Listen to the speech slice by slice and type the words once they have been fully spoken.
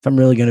if I'm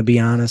really going to be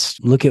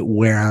honest, look at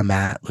where I'm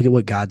at. Look at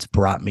what God's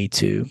brought me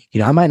to.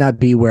 I might not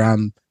be where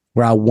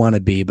I want to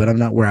be, but I'm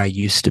not where I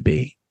used to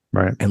be.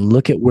 Right. And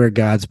look at where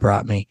God's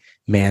brought me.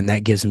 Man,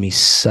 that gives me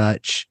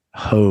such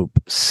hope,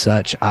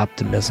 such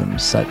optimism,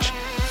 such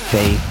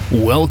faith.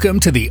 Welcome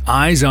to the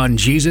Eyes on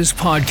Jesus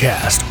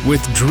podcast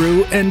with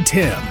Drew and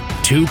Tim,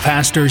 two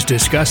pastors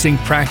discussing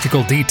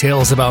practical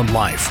details about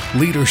life,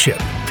 leadership,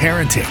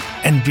 parenting,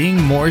 and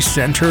being more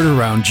centered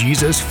around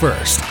Jesus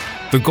first.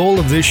 The goal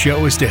of this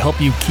show is to help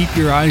you keep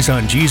your eyes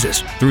on Jesus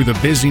through the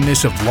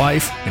busyness of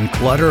life and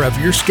clutter of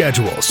your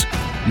schedules.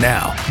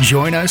 Now,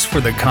 join us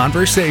for the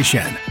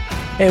conversation.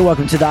 Hey,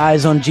 welcome to the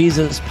Eyes on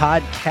Jesus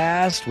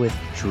podcast with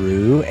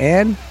Drew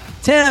and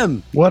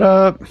Tim. What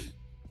up?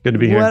 Good to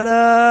be here. What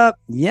up?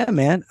 Yeah,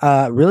 man.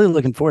 Really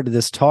looking forward to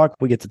this talk.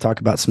 We get to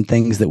talk about some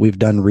things that we've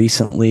done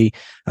recently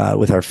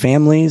with our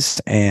families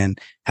and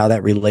how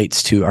that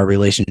relates to our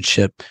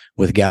relationship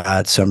with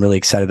God. So I'm really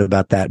excited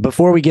about that.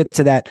 Before we get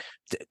to that,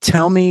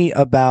 tell me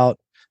about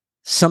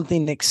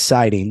something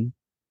exciting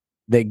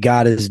that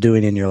God is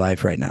doing in your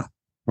life right now.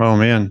 Oh,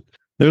 man.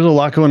 There's a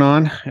lot going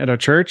on at our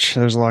church.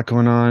 There's a lot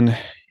going on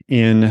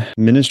in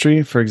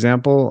ministry. For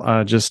example,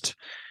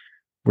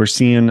 we're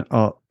seeing,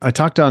 I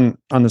talked on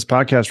this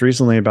podcast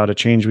recently about a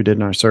change we did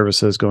in our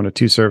services, going to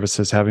 2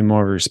 services, having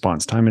more of a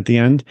response time at the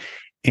end.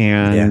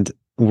 And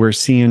we're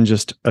seeing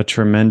just a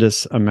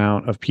tremendous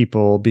amount of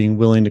people being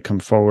willing to come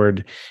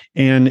forward.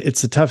 And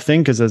it's a tough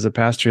thing because as a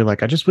pastor, you're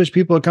like, I just wish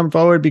people would come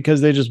forward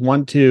because they just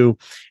want to.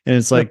 And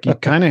it's like, you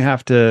kind of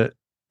have to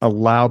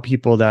allow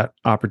people that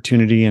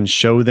opportunity and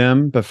show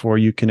them before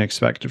you can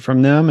expect it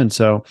from them. And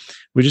so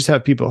we just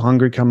have people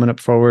hungry coming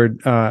up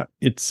forward.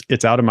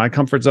 It's out of my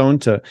comfort zone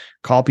to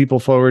call people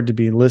forward, to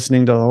be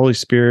listening to the Holy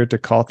Spirit, to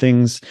call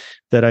things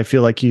that I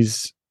feel like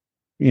he's,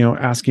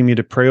 asking me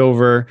to pray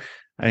over.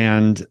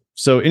 And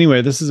so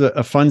anyway, this is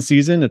a fun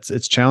season.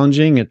 It's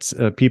challenging. It's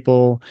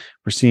people,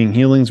 we're seeing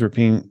healings,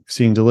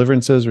 seeing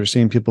deliverances, we're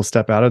seeing people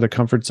step out of their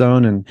comfort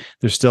zone. And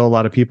there's still a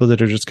lot of people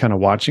that are just kind of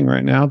watching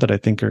right now that I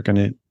think are going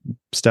to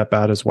step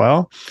out as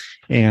well.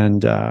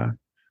 And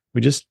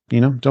we just,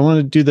 don't want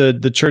to do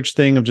the church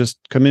thing of just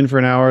come in for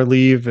an hour,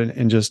 leave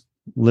and just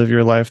live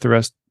your life the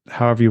rest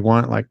however you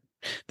want. Like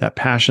that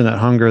passion, that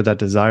hunger, that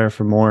desire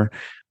for more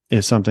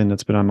is something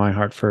that's been on my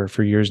heart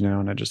for years now.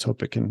 And I just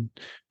hope it can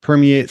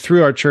permeate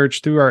through our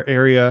church, through our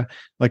area.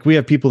 Like we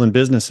have people in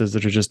businesses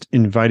that are just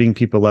inviting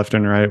people left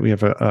and right. We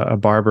have a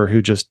barber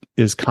who just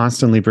is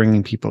constantly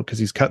bringing people because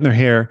he's cutting their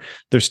hair.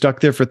 They're stuck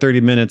there for 30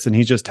 minutes and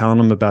he's just telling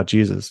them about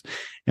Jesus.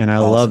 And I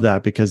love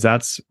that because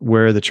that's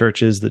where the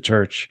church is the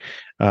church,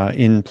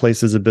 in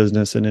places of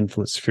business and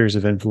spheres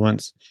of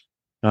influence.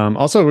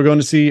 Also, we're going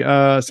to see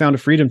Sound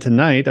of Freedom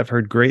tonight. I've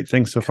heard great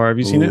things so far. Have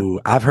you seen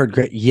it? I've heard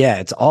great. Yeah,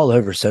 it's all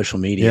over social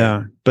media.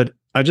 Yeah, but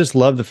I just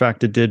love the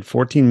fact it did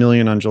 14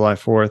 million on July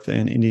 4th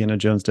and Indiana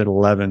Jones did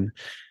 11.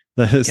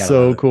 That is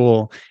so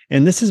cool.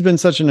 And this has been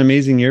such an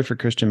amazing year for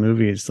Christian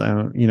movies.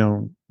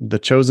 The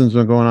Chosen's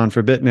been going on for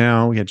a bit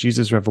now. We had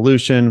Jesus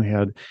Revolution. We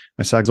had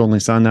My Sag's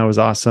Only Son. That was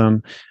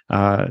awesome.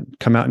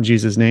 Come Out in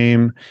Jesus'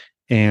 Name.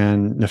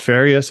 And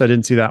Nefarious. I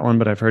didn't see that one,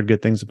 but I've heard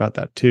good things about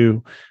that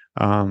too.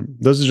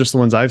 Those are just the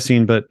ones I've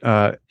seen, but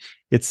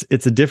it's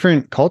a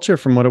different culture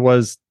from what it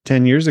was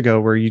 10 years ago,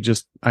 where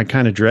I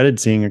kind of dreaded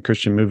seeing a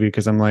Christian movie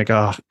because I'm like,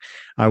 I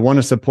want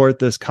to support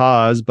this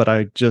cause, but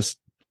I just,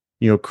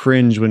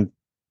 cringe when,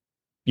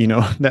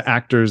 the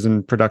actors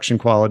and production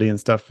quality and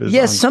stuff is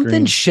on something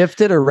screen.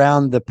 Shifted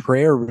around the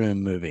Prayer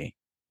Room movie.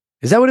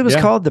 Is that what it was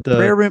called? The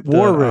Prayer Room?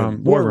 War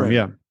Room.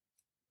 Yeah.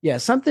 Yeah,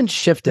 something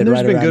shifted. And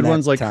there's been good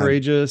ones like time.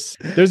 Courageous.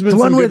 There's been the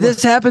one where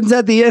this happens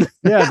at the end.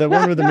 Yeah, the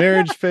one where the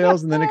marriage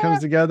fails and then it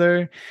comes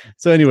together.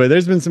 So anyway,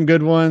 there's been some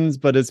good ones,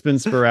 but it's been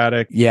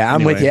sporadic. Yeah,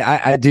 I'm with you.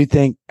 I do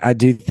think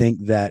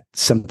that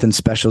something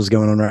special is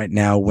going on right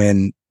now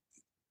when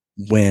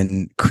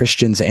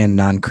Christians and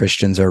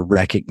non-Christians are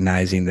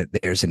recognizing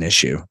that there's an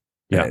issue.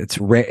 Yeah, it's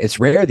rare. It's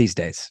rare these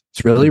days.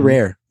 It's really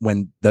rare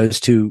when those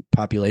two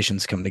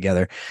populations come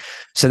together.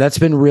 So that's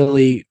been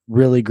really,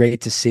 really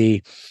great to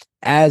see.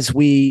 As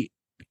we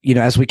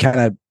kind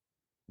of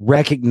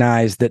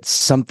recognize that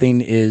something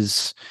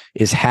is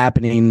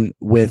happening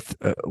with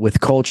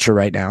culture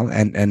right now,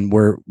 and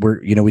we're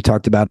we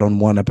talked about on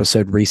one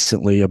episode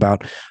recently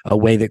about a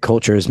way that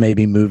culture is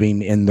maybe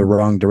moving in the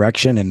wrong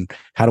direction, and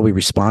how do we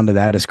respond to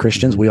that as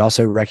Christians? We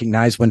also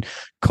recognize when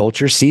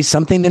culture sees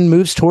something and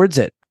moves towards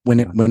it. When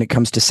it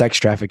comes to sex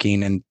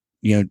trafficking and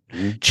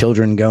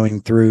children going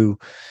through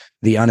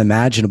the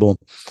unimaginable.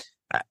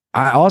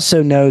 I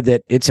also know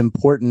that it's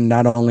important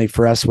not only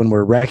for us when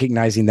we're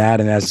recognizing that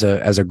and as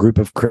a group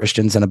of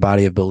Christians and a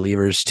body of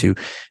believers to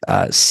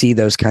see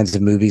those kinds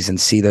of movies and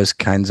see those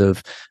kinds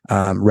of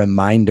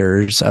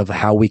reminders of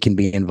how we can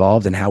be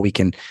involved and how we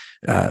can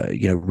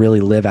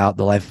really live out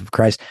the life of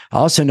Christ. I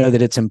also know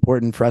that it's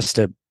important for us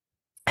to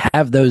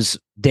have those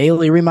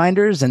daily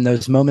reminders and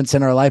those moments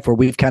in our life where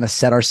we've kind of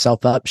set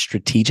ourselves up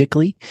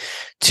strategically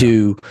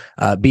to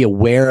be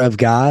aware of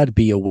God,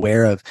 be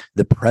aware of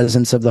the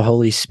presence of the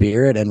Holy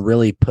Spirit, and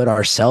really put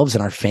ourselves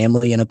and our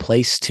family in a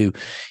place to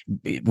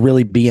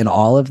really be in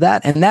all of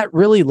that. And that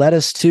really led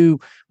us to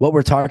what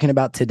we're talking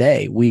about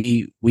today.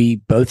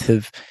 We both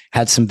have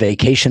had some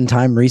vacation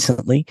time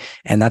recently,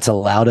 and that's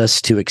allowed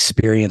us to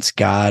experience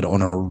God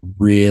on a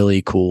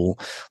really cool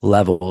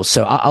level.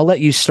 So I'll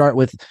let you start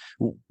with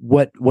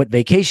what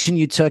vacation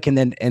you took, and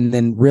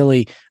then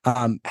really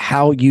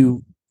how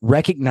you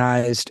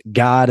recognized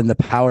God and the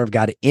power of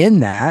God in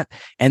that,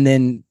 and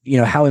then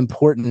how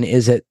important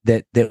is it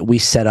that we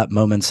set up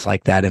moments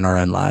like that in our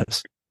own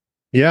lives?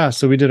 Yeah,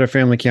 so we did our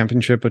family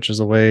camping trip, which is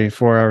 4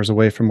 hours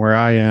away from where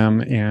I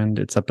am, and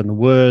it's up in the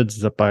woods.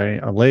 It's up by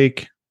a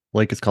lake.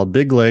 Lake is called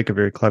Big Lake, a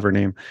very clever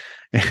name.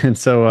 And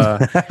so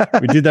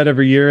we do that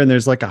every year, and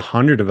there's like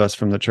 100 of us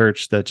from the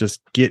church that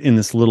just get in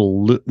this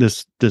little loop,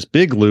 this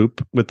big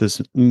loop with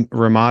this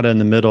ramada in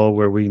the middle,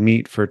 where we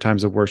meet for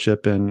times of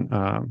worship and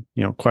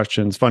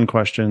questions, fun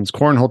questions,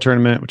 cornhole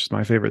tournament, which is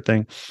my favorite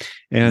thing,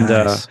 and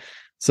nice.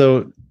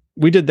 So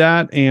we did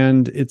that,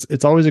 and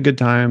it's always a good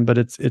time. But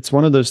it's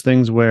one of those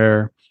things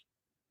where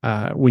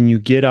when you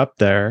get up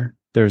there,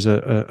 there's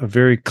a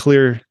very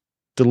clear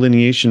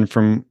delineation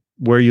from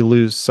where you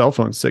lose cell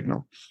phone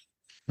signal.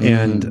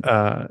 And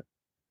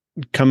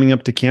coming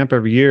up to camp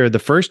every year, the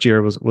first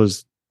year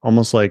was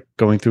almost like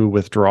going through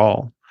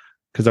withdrawal,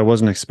 because I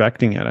wasn't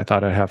expecting it. I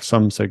thought I'd have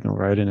some signal,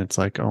 right? And it's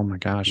like, oh my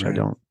gosh, right. I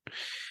don't.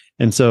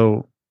 And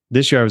so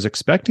this year I was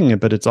expecting it,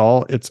 but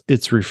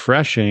it's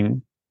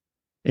refreshing,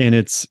 and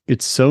it's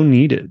so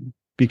needed,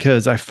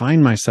 because I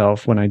find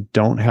myself, when I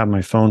don't have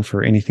my phone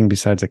for anything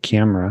besides a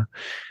camera,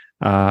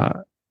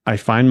 I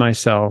find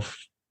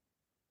myself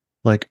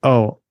like,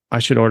 oh, I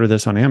should order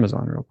this on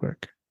Amazon real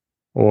quick,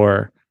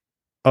 or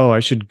oh,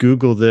 I should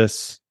Google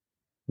this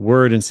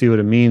word and see what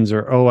it means,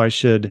 or oh, I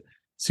should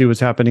see what's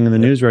happening in the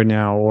news right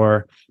now,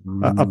 or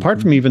apart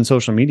from even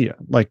social media.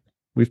 Like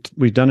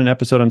we've done an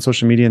episode on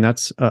social media, and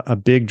that's a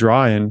big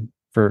draw in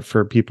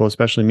for people,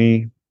 especially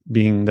me,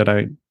 being that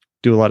I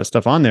do a lot of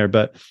stuff on there.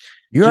 But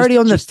you're already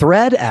on the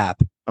Thread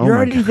app. You're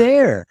already God.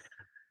 there.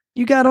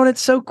 You got on it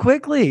so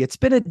quickly. It's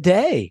been a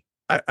day.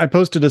 I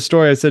posted a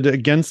story. I said,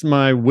 against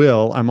my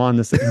will, I'm on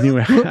this new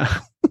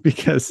app,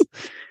 because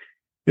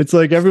it's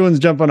like everyone's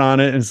jumping on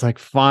it, and it's like,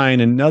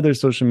 fine, another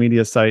social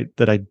media site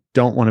that I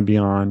don't want to be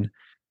on.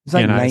 It's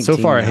like, and so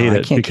far I hate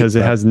it, because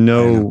it has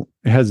no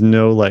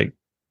like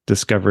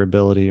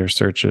discoverability or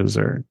searches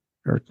or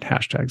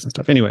hashtags and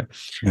stuff. Anyway,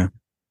 yeah.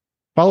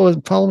 Follow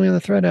me on the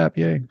Thread app.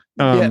 Yay.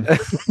 Yeah.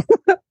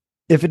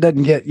 If it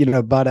doesn't get,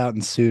 bought out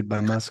and sued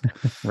by Musk.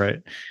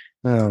 Right.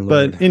 Oh,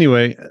 but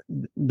anyway,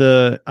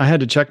 I had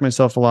to check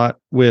myself a lot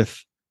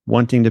with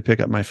wanting to pick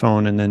up my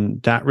phone. And then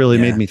that really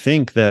made me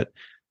think that,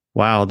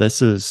 wow,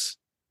 this is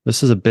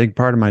a big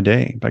part of my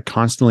day, by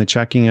constantly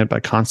checking it, by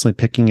constantly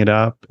picking it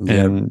up,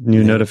 and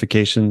new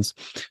notifications.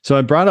 So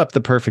I brought up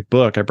the perfect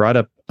book. I brought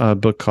up a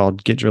book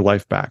called Get Your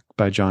Life Back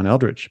by John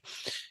Eldredge.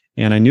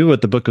 And I knew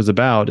what the book was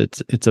about.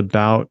 It's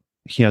about,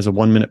 he has a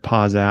 1-minute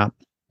pause app,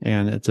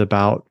 and it's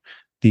about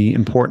the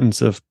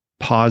importance of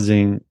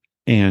pausing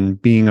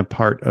and being a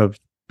part of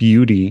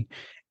beauty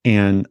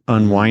and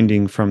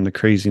unwinding from the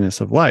craziness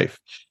of life.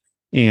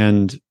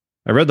 And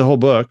I read the whole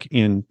book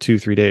in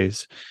 2-3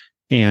 days.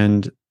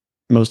 And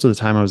most of the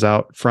time I was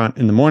out front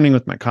in the morning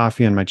with my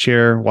coffee and my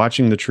chair,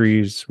 watching the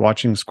trees,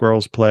 watching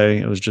squirrels play.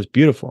 It was just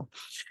beautiful.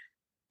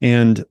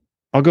 And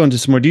I'll go into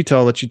some more detail,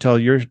 I'll let you tell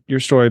your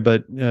story.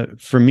 But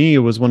for me, it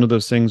was one of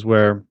those things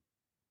where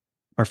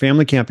our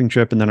family camping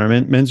trip, and then our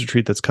men's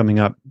retreat that's coming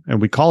up, and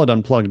we call it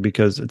Unplugged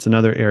because it's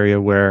another area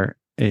where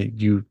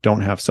you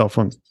don't have cell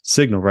phone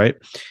signal, right?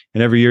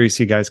 And every year you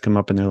see guys come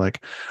up and they're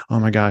like, oh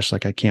my gosh,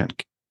 like I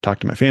can't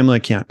talk to my family. I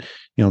can't,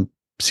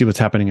 see what's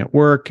happening at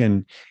work.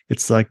 And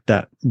it's like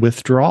that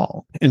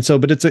withdrawal. And so,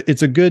 but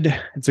it's a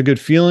good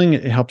feeling.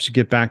 It helps you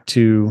get back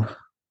to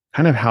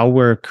kind of how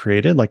we're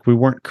created. Like we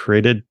weren't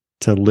created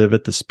to live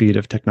at the speed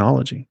of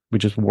technology. We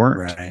just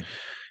weren't. Right.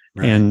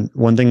 And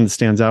one thing that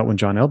stands out when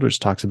John Eldredge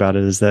talks about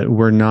it is that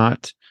we're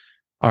not,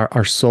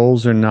 our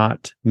souls are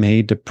not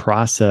made to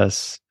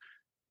process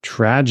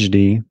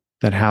tragedy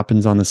that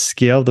happens on the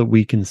scale that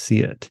we can see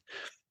it.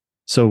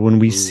 So when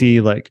we see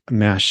like a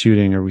mass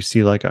shooting, or we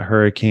see like a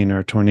hurricane or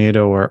a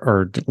tornado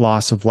or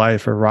loss of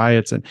life or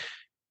riots, and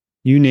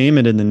you name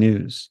it in the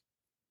news,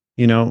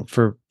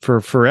 for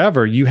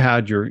forever, you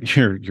had your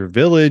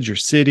village, your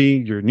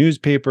city, your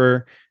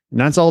newspaper, and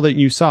that's all that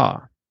you saw.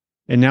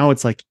 And now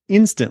it's like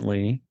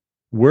instantly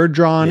we're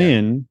drawn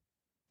in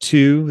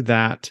to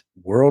that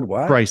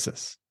worldwide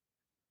crisis.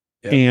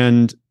 Yep.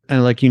 And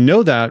like,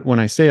 that when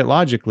I say it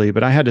logically,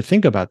 but I had to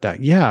think about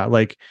that. Yeah.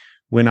 Like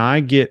when I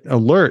get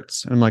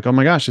alerts, I'm like, oh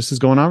my gosh, this is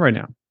going on right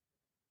now.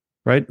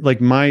 Right. Like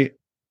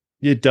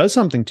it does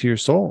something to your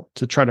soul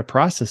to try to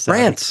process that.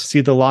 France.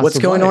 See the loss. What's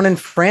going on in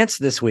France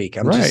this week?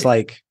 I'm just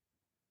like,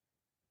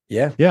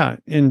 Yeah. Yeah.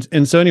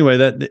 And so anyway,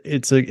 that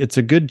it's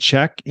a good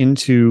check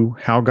into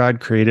how God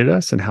created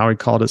us and how he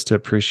called us to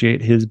appreciate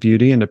his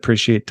beauty and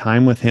appreciate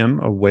time with him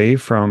away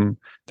from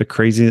the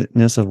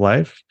craziness of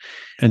life.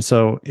 And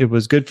so it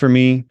was good for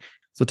me.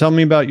 So tell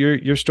me about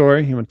your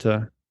story. You went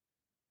to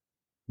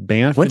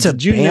Banff.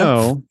 Did you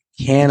know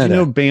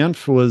Canada.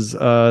 Banff was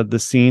the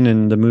scene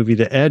in the movie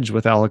The Edge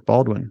with Alec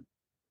Baldwin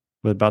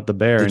about the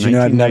bear? Did you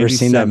know I've never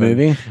seen that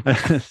movie?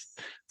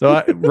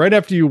 So right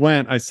after you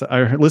went, I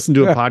listened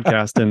to a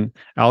podcast, and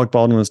Alec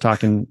Baldwin was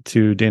talking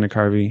to Dana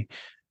Carvey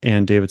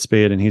and David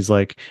Spade, and he's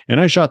like, and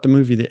I shot the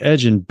movie The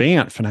Edge in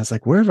Banff. And I was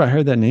like, where have I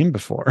heard that name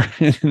before?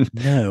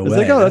 No I was way.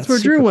 like, oh, that's where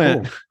Drew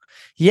went. Cool.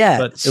 Yeah.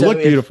 But it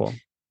looked beautiful.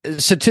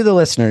 So to the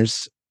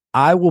listeners,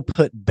 I will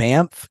put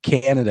Banff,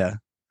 Canada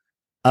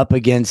up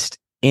against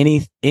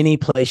any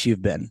place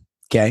you've been.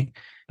 Okay.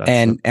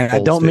 And I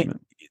don't mean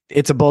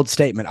it's a bold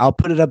statement. I'll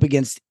put it up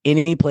against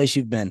any place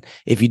you've been.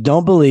 If you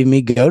don't believe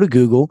me, go to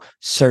Google,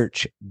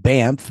 search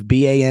Banff,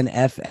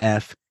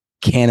 Banff,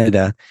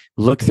 Canada,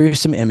 look through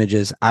some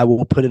images. I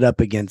will put it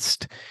up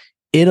against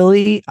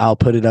Italy. I'll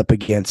put it up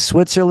against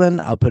Switzerland.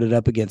 I'll put it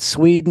up against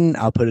Sweden.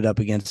 I'll put it up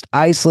against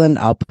Iceland.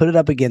 I'll put it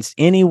up against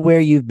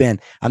anywhere you've been.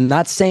 I'm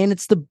not saying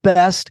it's the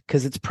best,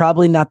 because it's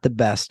probably not the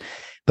best,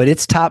 but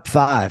it's top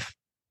 5.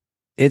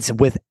 It's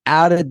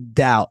without a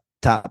doubt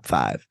top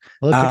 5.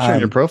 Well, the picture on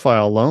your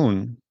profile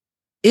alone.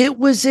 It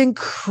was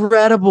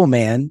incredible,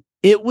 man.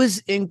 It was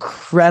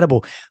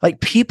incredible.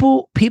 Like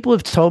people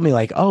have told me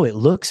like, oh, it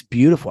looks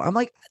beautiful. I'm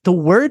like, the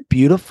word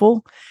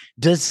beautiful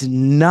does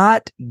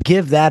not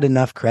give that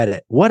enough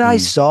credit. What I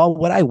saw,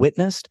 what I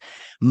witnessed,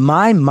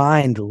 my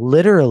mind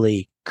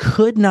literally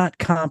could not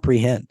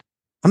comprehend.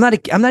 I'm not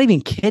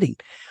even kidding.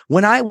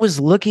 When I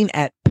was looking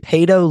at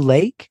Peyto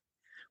Lake,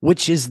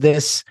 which is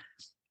this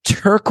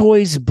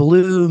turquoise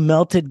blue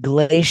melted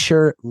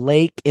glacier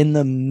lake in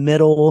the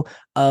middle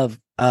of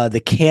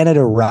the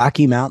Canada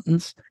Rocky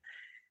Mountains,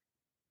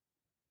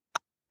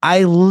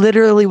 I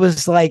literally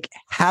was like,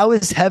 how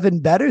is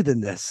heaven better than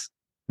this?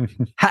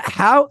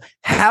 How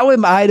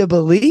am I to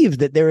believe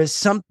that there is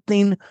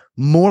something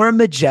more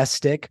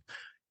majestic?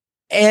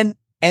 And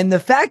the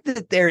fact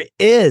that there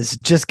is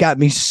just got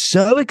me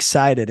so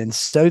excited and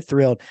so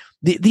thrilled.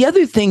 The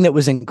other thing that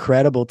was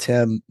incredible,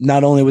 Tim,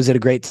 not only was it a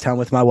great time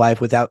with my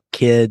wife without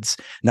kids,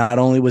 not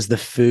only was the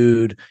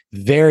food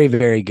very,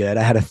 very good.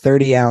 I had a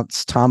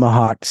 30-ounce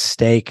tomahawk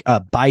steak,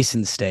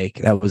 bison steak.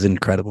 That was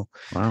incredible.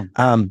 Wow.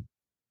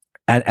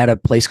 At a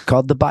place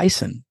called the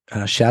Bison.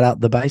 Shout out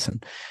the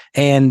Bison.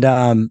 And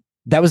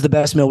that was the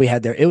best meal we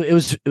had there. It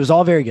was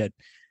all very good.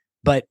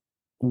 But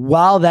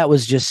while that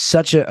was just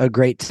such a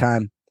great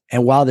time,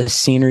 and while the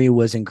scenery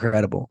was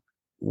incredible,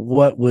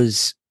 what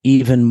was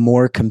even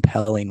more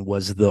compelling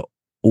was the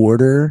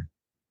order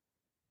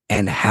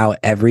and how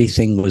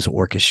everything was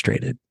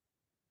orchestrated.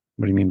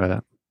 What do you mean by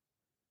that?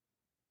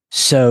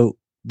 So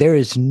there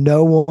is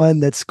no one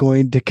that's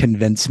going to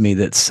convince me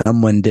that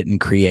someone didn't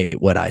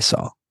create what I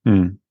saw.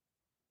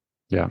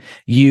 Yeah.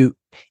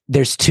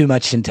 There's too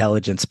much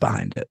intelligence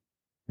behind it.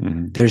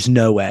 Mm-hmm. There's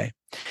no way.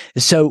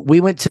 So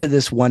we went to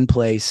this one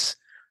place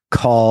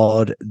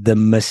called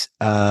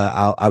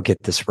I'll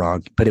get this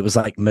wrong, but it was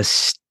like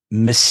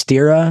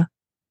Mistia,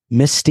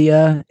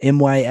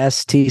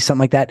 MYST, something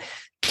like that,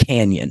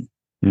 Canyon.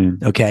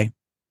 Okay.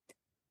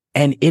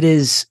 And it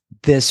is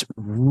this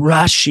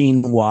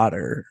rushing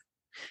water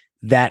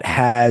that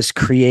has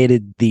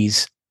created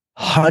these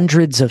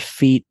hundreds of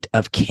feet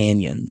of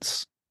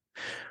canyons,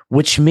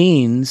 which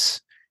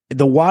means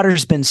the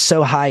water's been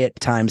so high at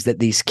times that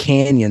these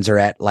canyons are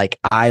at like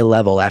eye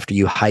level after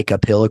you hike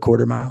uphill a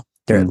quarter mile.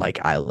 They're at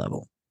like eye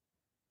level.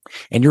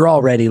 And you're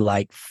already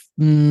like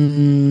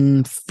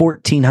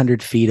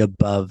 1,400 feet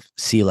above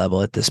sea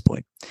level at this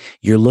point.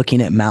 You're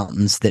looking at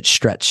mountains that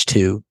stretch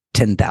to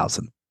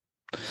 10,000.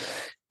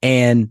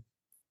 And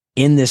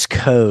in this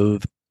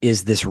cove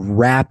is this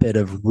rapid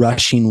of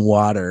rushing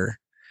water,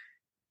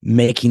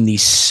 making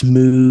these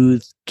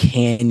smooth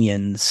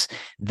canyons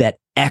that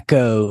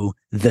echo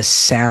the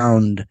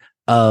sound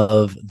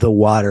of the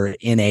water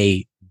in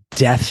a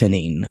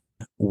deafening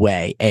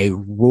way, a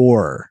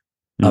roar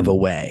of a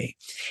way.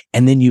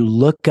 And then you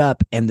look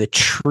up and the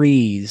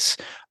trees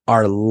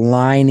are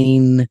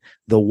lining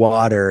the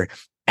water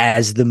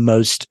as the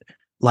most,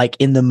 like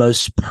in the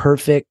most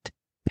perfect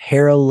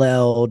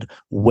paralleled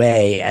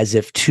way, as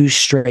if two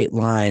straight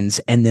lines.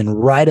 And then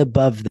right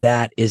above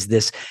that is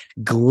this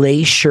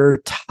glacier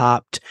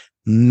topped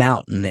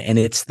mountain, and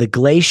it's the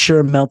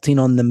glacier melting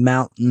on the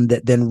mountain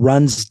that then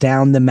runs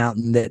down the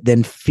mountain, that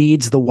then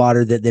feeds the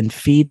water, that then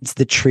feeds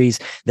the trees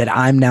that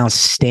I'm now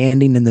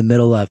standing in the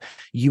middle of.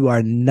 You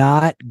are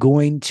not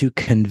going to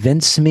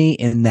convince me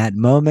in that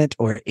moment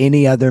or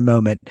any other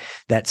moment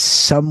that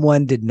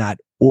someone did not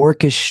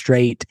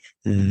orchestrate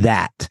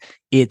that.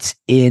 It's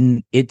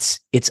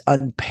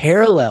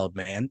unparalleled,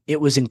 man.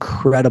 It was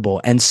incredible.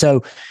 And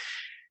so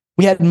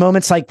we had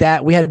moments like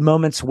that. We had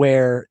moments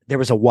where there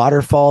was a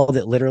waterfall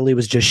that literally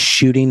was just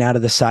shooting out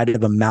of the side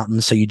of a mountain.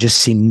 So you just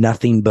see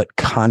nothing but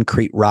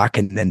concrete rock,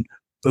 and then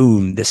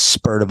boom, this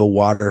spurt of a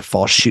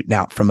waterfall shooting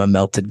out from a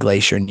melted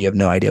glacier, and you have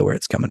no idea where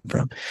it's coming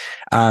from.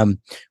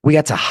 We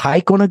got to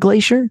hike on a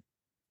glacier,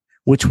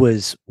 which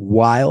was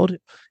wild.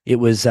 It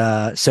was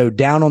so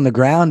down on the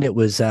ground, it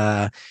was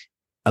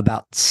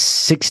about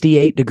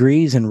 68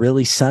 degrees and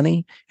really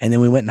sunny. And then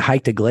we went and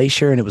hiked a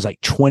glacier, and it was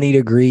like 20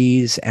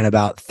 degrees and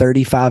about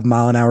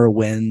 35-mile-an-hour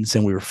winds,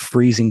 and we were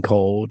freezing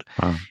cold.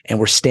 Wow. And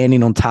we're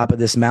standing on top of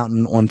this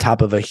mountain, on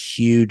top of a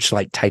huge,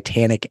 like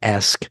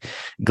Titanic-esque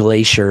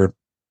glacier.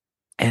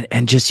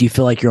 And just, you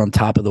feel like you're on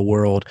top of the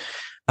world.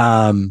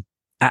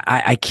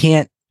 I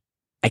can't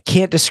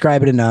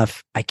describe it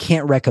enough. I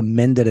can't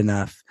recommend it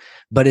enough.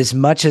 But as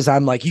much as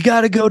I'm like, you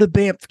got to go to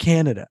Banff,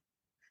 Canada,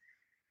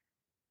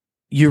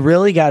 you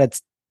really got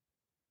to,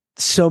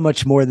 so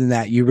much more than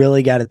that. You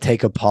really got to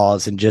take a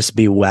pause and just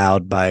be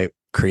wowed by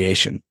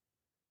creation.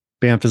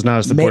 Banff is not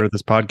a supporter of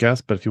this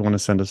podcast, but if you want to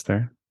send us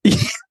there, we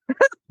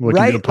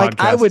can do a podcast.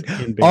 Like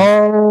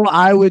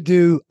I would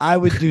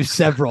do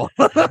several.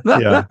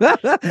 Yeah.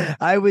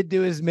 I would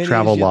do as many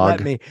travel as you'd log.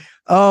 let me.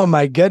 Oh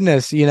my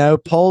goodness.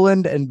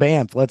 Poland and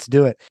Banff. Let's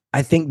do it.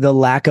 I think the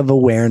lack of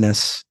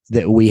awareness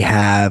that we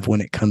have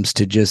when it comes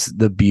to just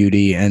the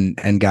beauty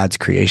and God's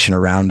creation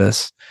around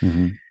us,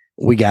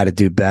 we got to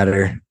do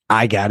better.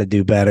 I got to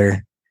do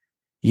better.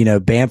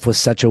 Banff was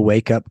such a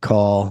wake up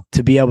call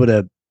to be able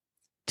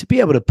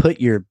to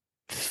put your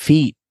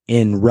feet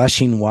in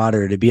rushing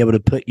water, to be able to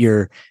put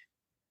your,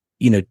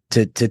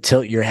 to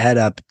tilt your head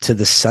up to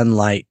the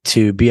sunlight,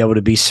 to be able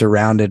to be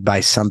surrounded by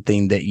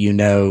something that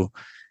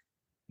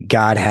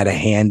God had a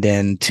hand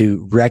in,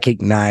 to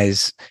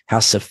recognize how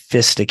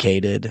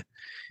sophisticated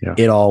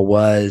it all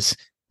was.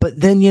 But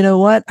then, you know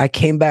what? I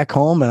came back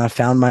home and I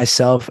found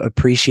myself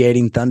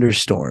appreciating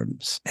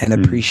thunderstorms and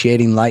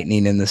appreciating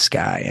lightning in the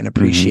sky and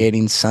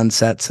appreciating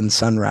sunsets and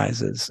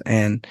sunrises.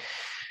 And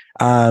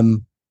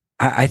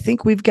I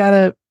think we've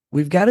got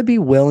to be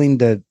willing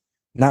to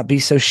not be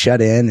so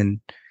shut in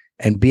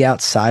and be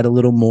outside a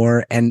little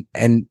more and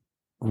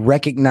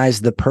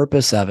recognize the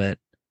purpose of it.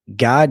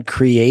 God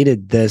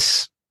created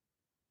this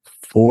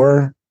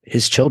for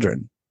his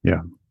children.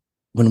 Yeah.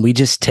 When we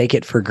just take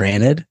it for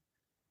granted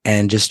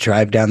and just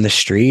drive down the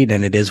street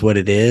and it is what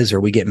it is, or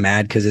we get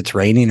mad because it's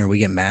raining, or we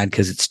get mad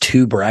because it's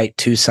too bright,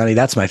 too sunny.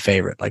 That's my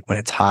favorite. Like when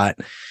it's hot,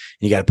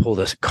 you got to pull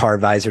the car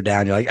visor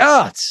down. You're like,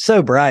 oh, it's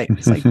so bright.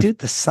 It's like, dude,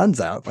 the sun's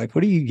out. Like,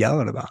 what are you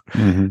yelling about?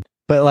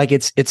 But like,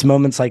 it's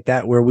moments like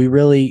that where we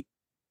really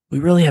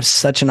have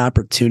such an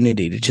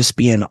opportunity to just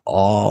be in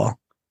awe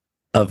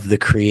of the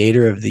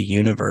creator of the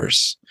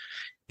universe.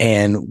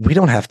 And we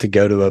don't have to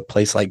go to a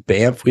place like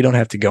Banff. We don't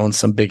have to go on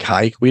some big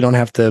hike. We don't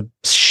have to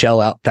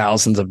shell out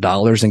thousands of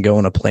dollars and go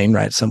on a plane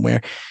ride somewhere.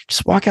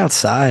 Just walk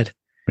outside.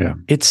 Yeah.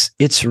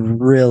 It's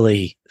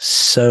really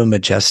so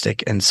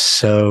majestic and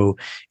so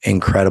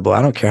incredible.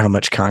 I don't care how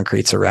much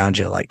concrete's around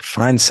you. Like,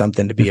 find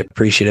something to be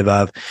appreciative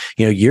of.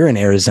 You're in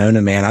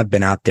Arizona, man. I've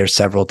been out there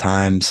several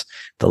times.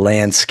 The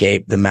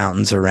landscape, the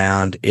mountains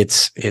around,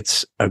 it's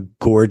a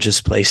gorgeous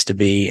place to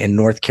be. In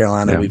North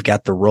Carolina, we've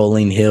got the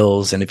rolling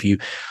hills. And if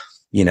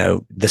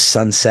the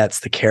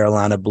sunsets, the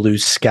Carolina blue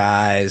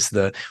skies,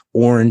 the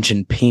orange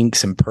and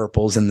pinks and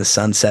purples in the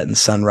sunset and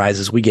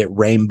sunrises. We get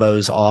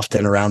rainbows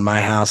often around my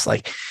house.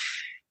 Like,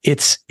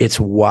 it's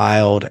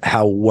wild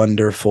how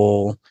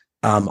wonderful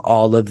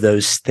all of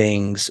those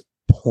things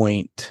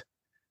point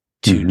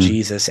to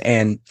Jesus.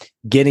 And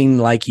getting,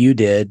 like you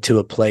did, to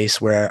a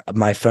place where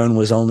my phone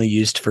was only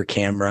used for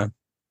camera.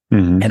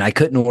 And I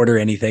couldn't order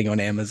anything on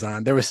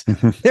Amazon. There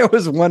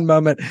was one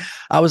moment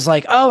I was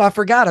like, oh, I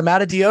forgot I'm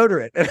out of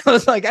deodorant. And I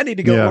was like, I need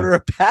to go order a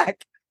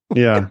pack.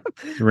 Yeah.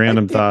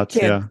 Random thoughts.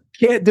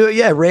 Can't do it.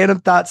 Yeah. Random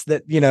thoughts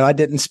that, I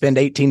didn't spend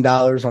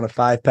 $18 on a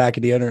 5-pack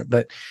of deodorant,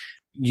 but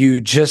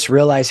you just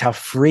realize how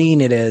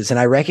freeing it is. And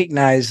I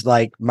recognized,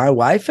 like, my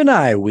wife and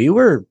I, we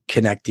were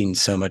connecting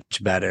so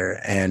much better,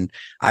 and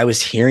I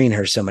was hearing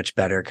her so much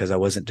better because I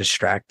wasn't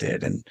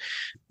distracted, and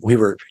we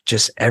were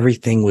just,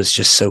 everything was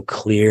just so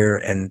clear.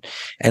 And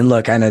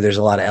look, I know there's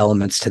a lot of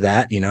elements to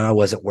that. I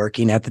wasn't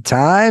working at the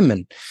time,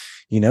 and,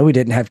 we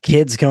didn't have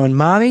kids going,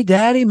 mommy,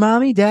 daddy,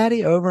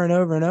 over and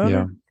over and over.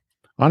 Yeah.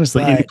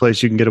 Honestly, any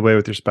place you can get away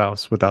with your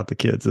spouse without the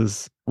kids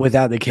feels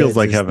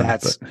like heaven.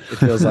 It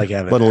feels like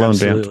heaven. Let alone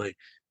absolutely. Banff.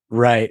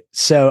 Right.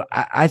 So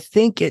I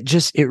think it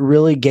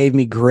really gave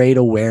me great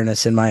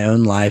awareness in my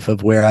own life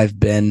of where I've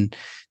been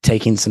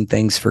taking some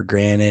things for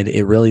granted.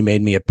 It really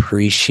made me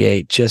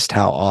appreciate just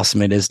how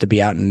awesome it is to be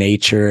out in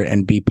nature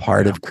and be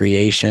part of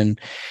creation.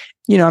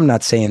 I'm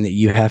not saying that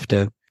you have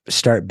to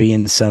start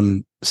being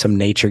some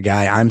nature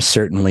guy. I'm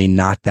certainly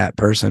not that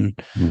person.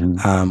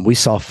 We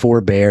saw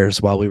 4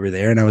 bears while we were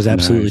there, and I was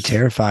absolutely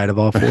terrified of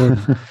all 4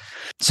 of them.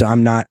 So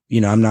I'm not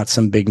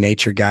some big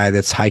nature guy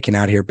that's hiking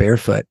out here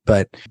barefoot,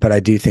 but I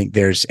do think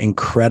there's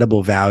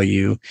incredible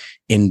value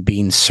in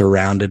being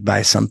surrounded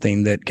by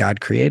something that God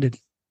created.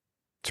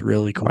 It's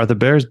really cool. Are the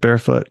bears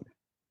barefoot?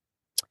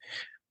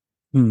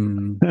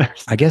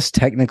 I guess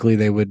technically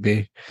they would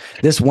be.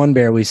 This one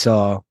bear we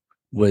saw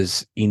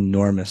was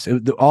enormous.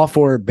 All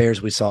 4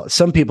 bears we saw,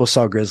 some people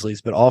saw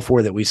grizzlies, but all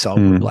 4 that we saw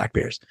were black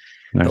bears.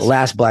 Nice. The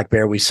last black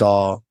bear we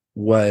saw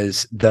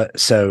was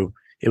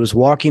it was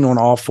walking on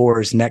all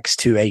fours next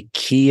to a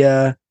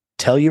Kia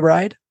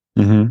Telluride.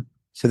 Mm-hmm.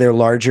 So their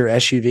larger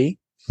SUV.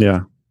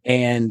 Yeah.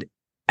 And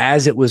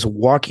as it was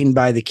walking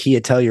by the Kia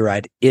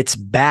Telluride, its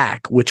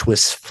back, which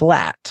was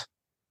flat,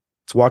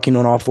 it's walking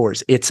on all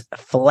fours, its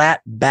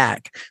flat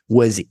back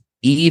was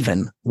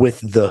even with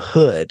the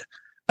hood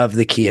of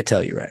the Kia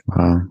Telluride.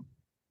 Wow.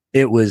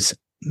 It was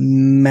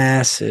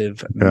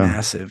massive.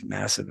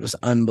 It was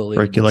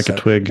unbelievable. Break you like a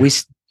twig.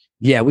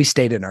 We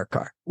stayed in our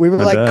car. We were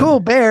like, bet. cool,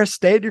 bear,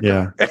 stay in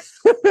your car.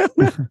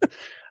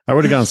 I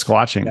would have gone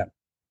squatching. Yeah.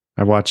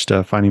 I watched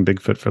Finding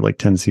Bigfoot for like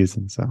 10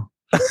 seasons. So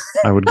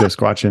I would go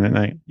squatching at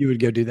night. You would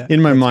go do that?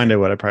 In my mind, I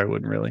would. I probably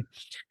wouldn't really.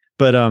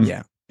 But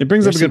it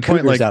brings There's up a good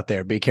point. Like out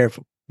there, be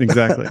careful.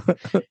 Exactly.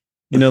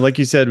 Like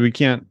you said,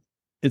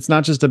 it's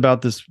not just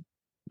about this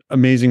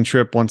amazing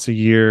trip once a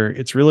year.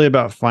 It's really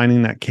about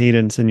finding that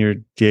cadence in your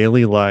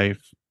daily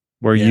life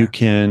where you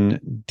can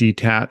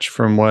detach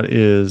from what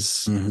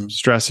is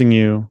stressing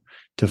you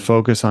to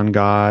focus on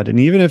God. And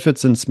even if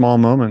it's in small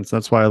moments,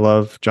 that's why I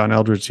love John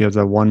Eldredge. He has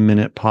a 1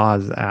 minute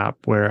pause app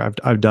where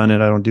I've done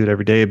it. I don't do it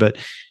every day, but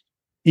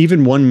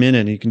even 1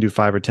 minute, you can do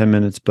 5 or 10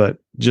 minutes, but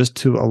just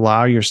to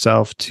allow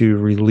yourself to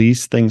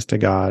release things to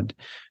God,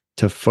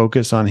 to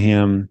focus on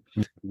him,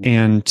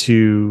 and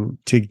to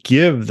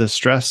give the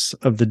stress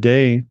of the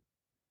day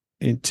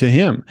to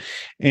him.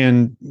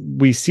 And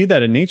we see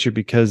that in nature,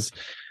 because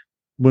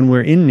when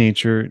we're in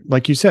nature,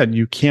 like you said,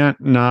 you can't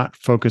not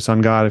focus on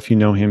God. If you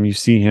know him, you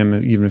see him.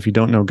 Even if you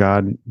don't know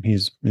God,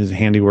 his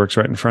handiwork's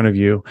right in front of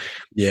you.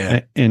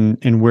 Yeah.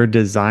 And we're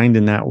designed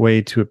in that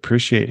way to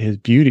appreciate his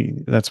beauty.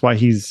 That's why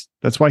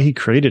he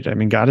created it. I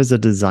mean, God is a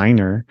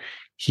designer.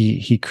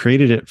 He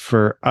created it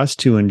for us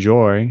to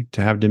enjoy,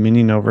 to have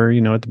dominion over,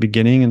 at the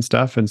beginning and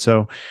stuff. And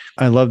so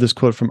I love this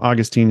quote from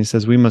Augustine. He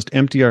says, "We must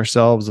empty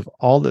ourselves of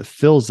all that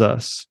fills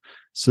us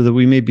so that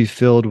we may be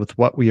filled with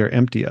what we are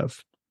empty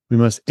of." We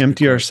must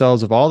empty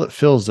ourselves of all that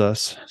fills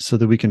us so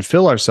that we can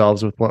fill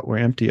ourselves with what we're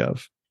empty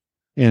of.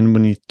 And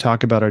when you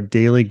talk about our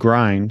daily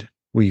grind,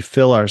 we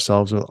fill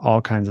ourselves with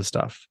all kinds of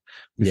stuff.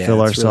 We fill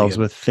ourselves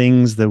with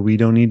things that we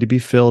don't need to be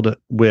filled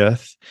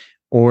with,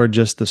 or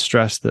just the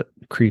stress that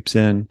creeps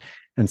in.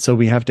 And so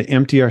we have to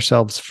empty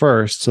ourselves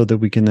first so that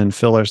we can then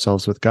fill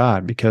ourselves with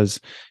God.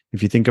 Because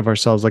if you think of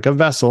ourselves like a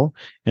vessel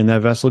and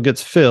that vessel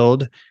gets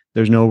filled,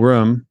 there's no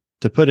room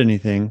to put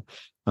anything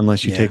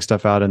unless you take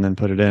stuff out and then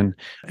put it in.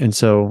 And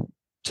so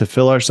to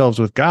fill ourselves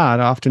with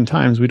God,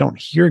 oftentimes we don't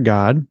hear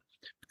God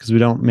because we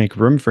don't make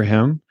room for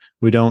him.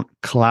 We don't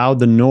cloud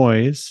the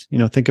noise.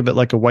 Think of it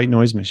like a white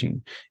noise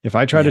machine. If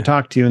I try to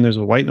talk to you and there's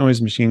a white noise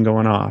machine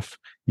going off,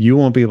 you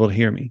won't be able to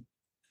hear me.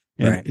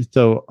 And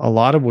so a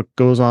lot of what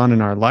goes on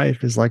in our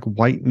life is like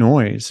white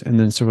noise. And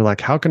then so we're like,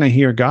 how can I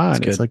hear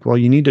God? It's like, well,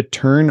 you need to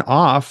turn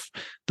off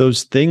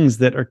those things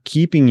that are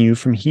keeping you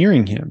from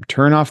hearing him.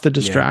 Turn off the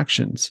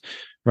distractions,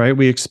 right?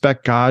 We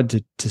expect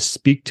God to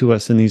speak to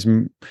us in these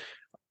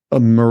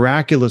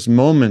miraculous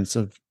moments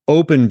of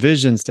open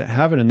visions to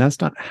heaven. And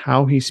that's not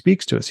how he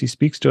speaks to us. He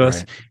speaks to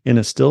us in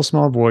a still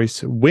small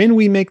voice when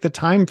we make the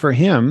time for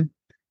him,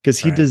 because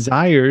he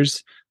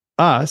desires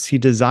us. He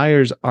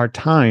desires our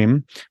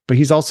time, but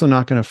he's also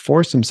not going to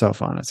force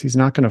himself on us. He's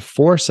not going to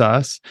force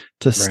us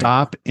to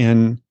stop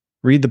and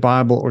read the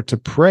Bible or to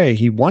pray.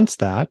 He wants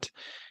that.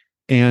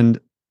 And,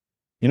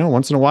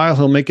 once in a while,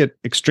 he'll make it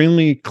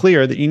extremely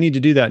clear that you need to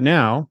do that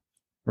now,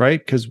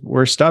 right? Because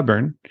we're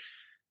stubborn.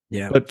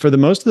 Yeah. But for the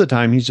most of the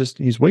time,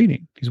 he's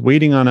waiting. He's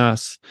waiting on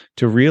us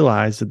to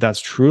realize that that's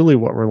truly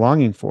what we're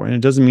longing for. And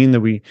it doesn't mean that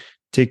we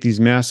take these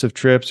massive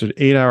trips or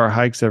 8-hour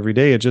hikes every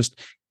day. It just,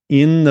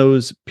 in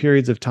those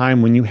periods of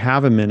time when you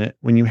have a minute,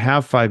 when you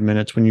have 5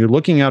 minutes, when you're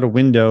looking out a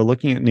window,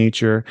 looking at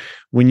nature,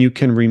 when you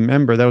can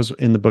remember, that was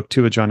in the book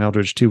too with John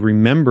Eldredge too,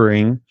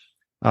 remembering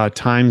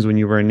times when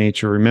you were in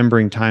nature,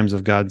 remembering times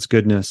of God's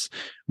goodness,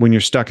 when you're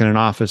stuck in an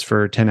office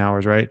for 10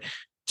 hours, right?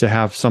 To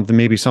have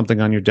maybe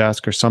something on your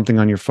desk or something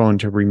on your phone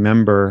to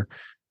remember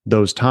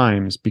those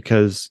times,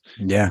 because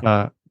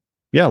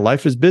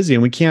life is busy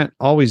and we can't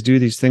always do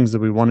these things that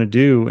we want to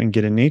do and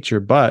get in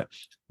nature. But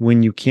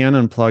when you can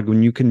unplug,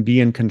 when you can be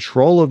in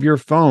control of your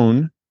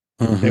phone,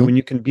 and when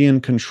you can be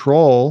in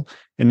control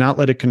and not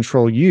let it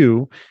control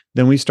you,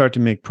 then we start to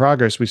make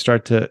progress. We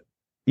start to,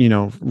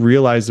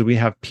 realize that we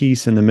have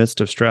peace in the midst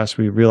of stress.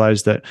 We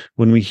realize that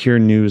when we hear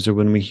news or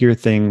when we hear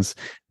things,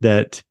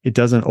 that it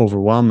doesn't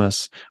overwhelm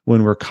us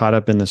when we're caught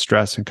up in the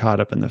stress and caught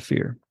up in the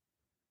fear.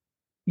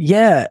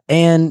 Yeah.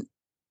 And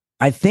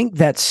I think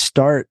that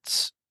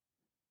starts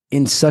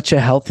in such a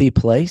healthy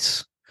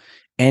place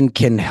and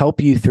can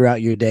help you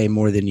throughout your day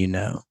more than you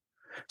know.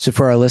 So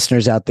for our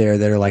listeners out there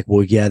that are like,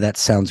 well, yeah, that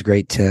sounds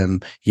great,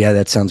 Tim. Yeah,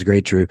 that sounds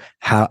great, Drew.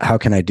 How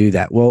can I do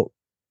that? Well,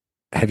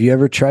 have you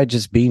ever tried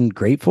just being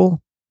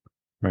grateful?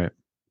 Right.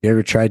 You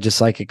ever tried just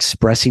like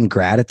expressing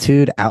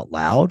gratitude out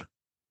loud?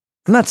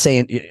 I'm not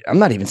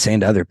even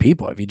saying to other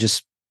people. Have you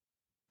just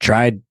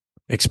tried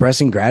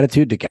expressing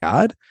gratitude to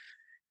God?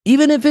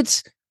 Even if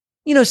it's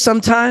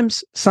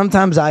sometimes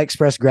I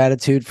express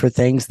gratitude for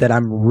things that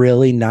I'm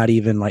really not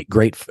even like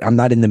grateful. I'm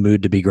not in the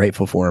mood to be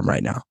grateful for them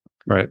right now.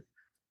 Right.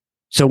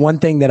 So one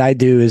thing that I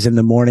do is in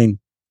the morning,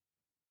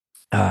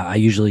 I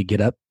usually get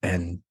up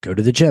and go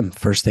to the gym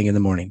first thing in the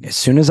morning. As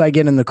soon as I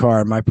get in the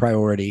car, my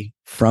priority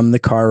from the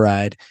car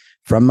ride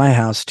from my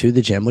house to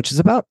the gym, which is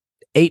about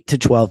 8 to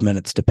 12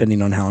 minutes,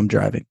 depending on how I'm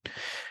driving,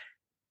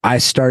 I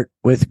start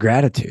with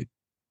gratitude.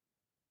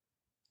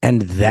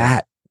 And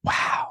that,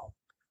 wow,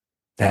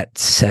 that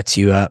sets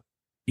you up.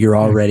 You've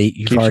already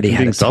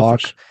had a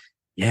talk.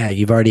 Yeah,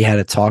 you've already had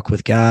a talk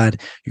with God.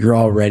 You're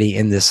already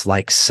in this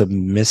like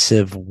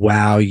submissive,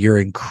 wow, you're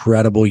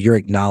incredible. You're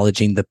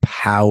acknowledging the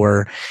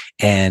power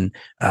and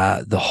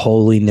the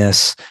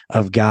holiness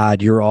of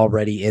God. You're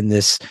already in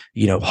this,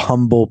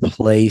 humble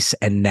place.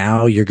 And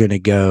now you're going to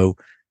go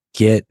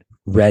get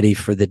ready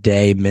for the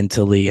day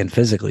mentally and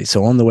physically.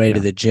 So on the way to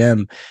the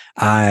gym,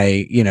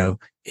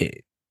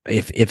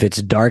 if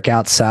it's dark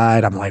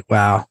outside, I'm like,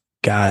 wow,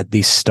 God,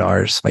 these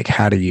stars, like,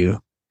 how do you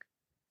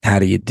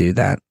do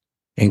that?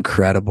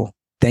 Incredible.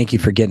 Thank you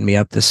for getting me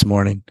up this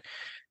morning.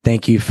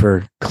 Thank you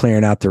for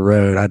clearing out the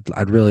road.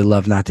 I'd really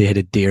love not to hit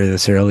a deer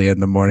this early in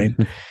the morning.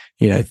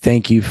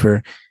 Thank you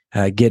for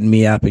getting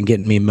me up and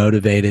getting me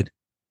motivated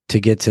to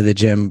get to the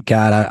gym.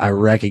 God, I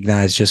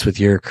recognize just with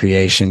your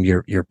creation,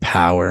 your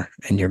power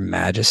and your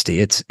majesty.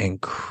 It's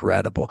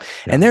incredible.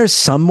 Yeah. And there's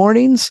some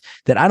mornings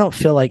that I don't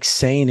feel like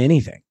saying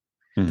anything.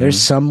 Mm-hmm. There's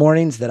some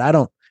mornings that I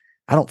don't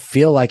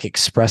feel like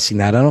expressing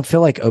that. I don't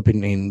feel like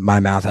opening my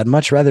mouth. I'd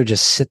much rather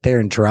just sit there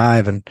and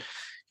drive and,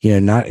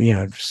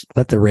 just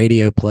let the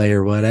radio play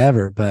or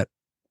whatever. But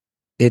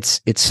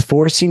it's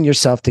forcing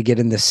yourself to get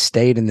in this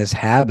state and this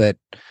habit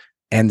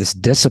and this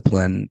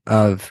discipline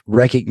of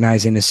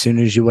recognizing as soon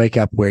as you wake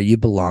up where you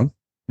belong,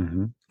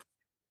 mm-hmm.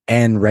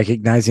 and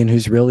recognizing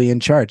who's really in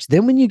charge.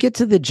 Then when you get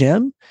to the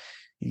gym,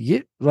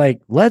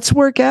 let's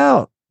work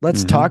out.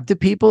 Let's mm-hmm. talk to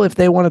people if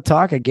they want to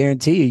talk. I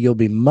guarantee you'll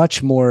be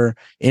much more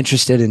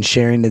interested in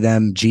sharing to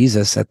them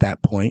Jesus at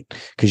that point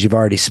because you've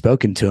already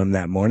spoken to him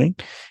that morning,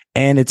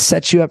 and it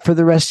sets you up for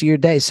the rest of your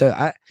day. So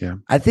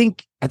I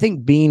think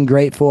being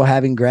grateful,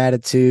 having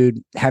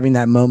gratitude, having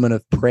that moment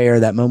of prayer,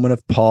 that moment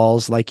of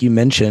pause, like you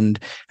mentioned,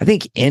 I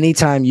think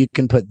anytime you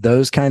can put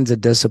those kinds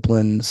of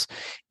disciplines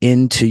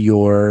into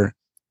your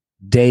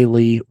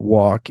daily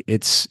walk,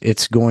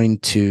 it's going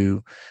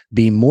to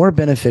be more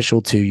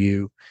beneficial to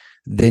you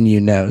than you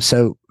know.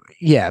 So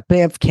yeah,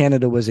 Banff,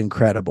 Canada was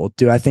incredible.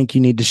 Do I think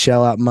you need to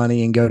shell out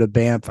money and go to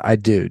Banff? I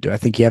do. Do I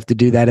think you have to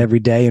do that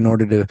every day in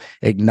order to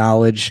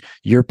acknowledge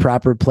your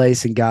proper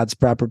place and God's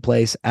proper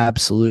place?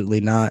 Absolutely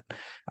not.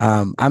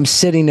 I'm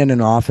sitting in an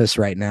office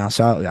right now,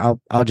 so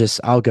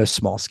I'll go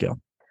small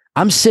scale.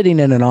 I'm sitting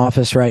in an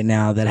office right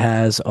now that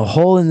has a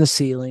hole in the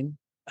ceiling.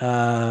 2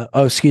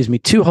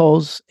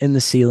 holes in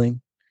the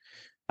ceiling.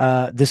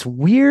 This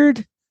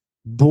weird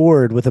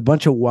board with a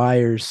bunch of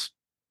wires.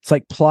 It's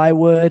like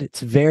plywood. It's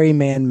very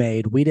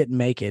man-made. We didn't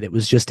make it. It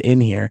was just in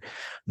here.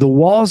 The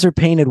walls are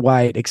painted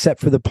white,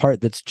 except for the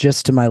part that's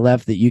just to my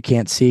left that you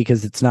can't see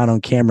because it's not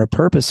on camera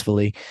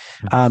purposefully.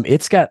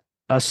 It's got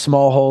a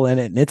small hole in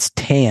it, and it's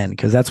tan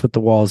because that's what the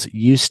walls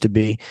used to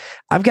be.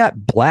 I've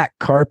got black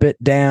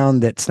carpet down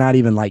that's not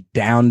even like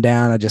down.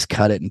 I just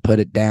cut it and put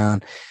it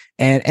down.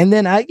 And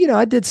then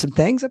I did some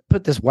things. I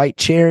put this white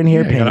chair in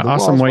here. Yeah, got an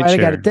awesome white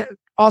chair. I got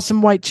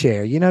awesome white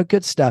chair.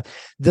 Good stuff.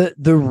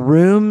 The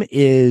room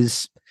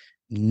is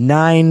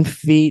 9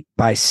 feet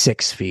by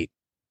 6 feet.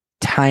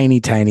 Tiny,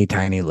 tiny,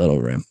 tiny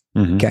little room.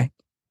 Mm-hmm. Okay.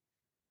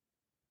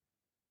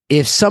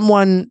 If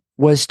someone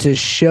was to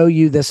show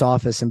you this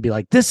office and be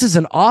like, this is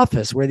an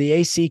office where the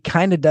AC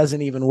kind of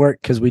doesn't even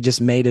work because we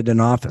just made it an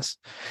office,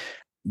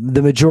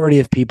 the majority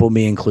of people,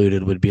 me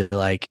included, would be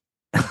like,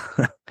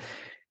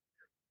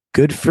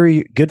 good for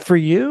you. Good for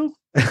you.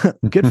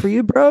 Good for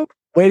you, bro.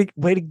 Way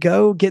to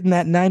go. Getting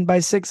that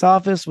 9x6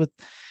 office with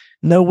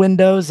no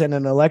windows and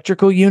an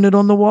electrical unit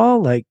on the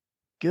wall. Like,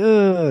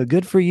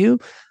 good for you.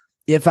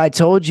 If I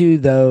told you,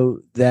 though,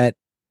 that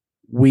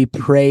we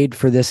prayed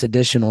for this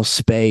additional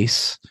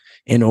space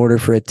in order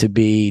for it to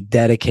be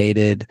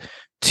dedicated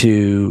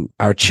to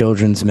our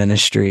children's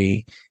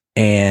ministry,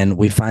 and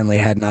we finally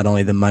had not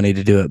only the money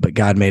to do it, but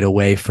God made a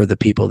way for the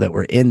people that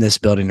were in this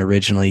building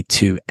originally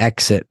to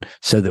exit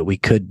so that we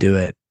could do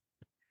it.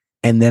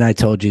 And then I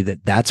told you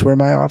that that's where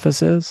my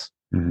office is.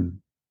 Mm-hmm.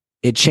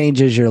 It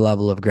changes your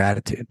level of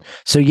gratitude.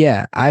 So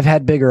yeah, I've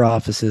had bigger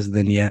offices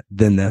than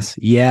this.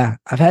 Yeah,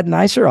 I've had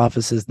nicer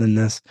offices than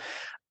this.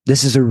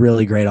 This is a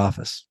really great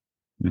office,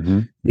 mm-hmm.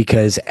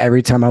 because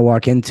every time I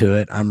walk into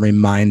it, I'm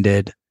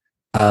reminded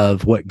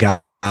of what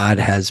God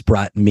has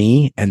brought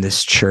me and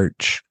this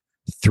church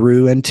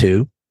through and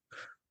to,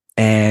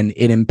 and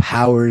it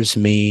empowers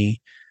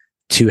me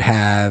to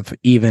have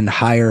even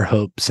higher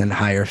hopes and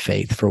higher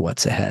faith for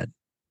what's ahead.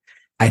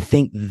 I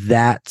think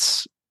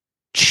that's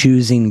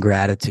choosing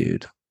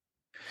gratitude.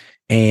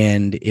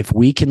 And if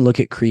we can look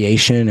at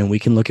creation and we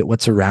can look at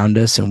what's around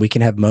us and we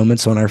can have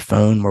moments on our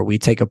phone where we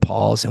take a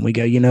pause and we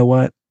go, you know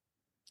what?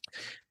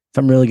 If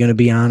I'm really going to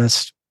be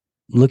honest,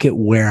 look at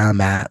where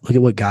I'm at. Look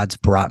at what God's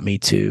brought me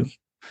to.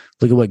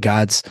 Look at what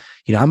God's,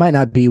 I might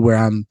not be where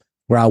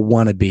I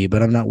want to be,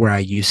 but I'm not where I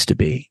used to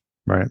be.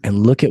 Right.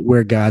 And look at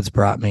where God's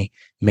brought me.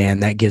 Man,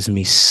 that gives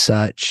me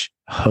such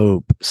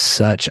hope,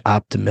 such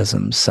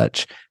optimism,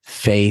 such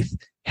faith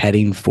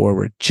heading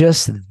forward.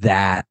 Just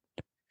that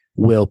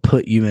will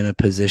put you in a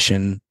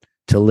position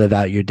to live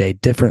out your day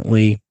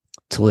differently,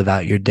 to live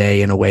out your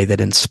day in a way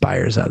that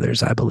inspires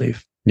others, I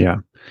believe. Yeah.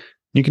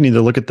 You can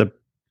either look at the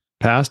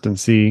past and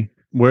see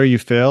where you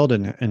failed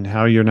and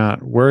how you're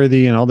not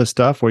worthy and all this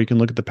stuff, or you can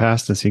look at the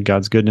past and see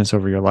God's goodness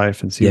over your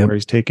life and see where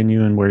he's taken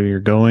you and where you're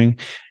going.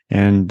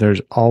 And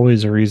there's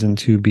always a reason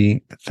to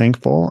be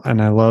thankful.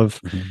 And I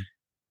love,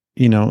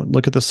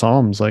 look at the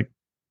Psalms. Like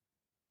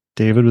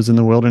David was in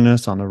the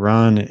wilderness on the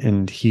run,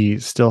 and he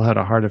still had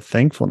a heart of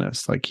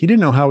thankfulness. Like he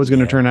didn't know how it was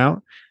going to turn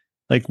out.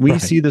 Like we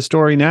see the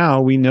story now.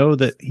 We know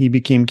that he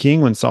became king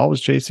when Saul was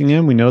chasing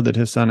him. We know that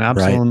his son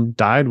Absalom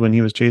died when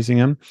he was chasing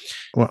him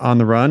on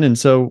the run. And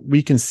so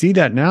we can see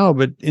that now.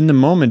 But in the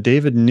moment,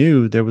 David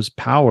knew there was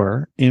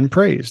power in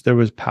praise. There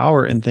was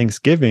power in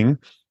thanksgiving,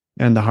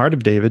 and the heart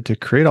of David to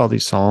create all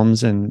these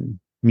psalms and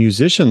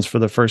musicians for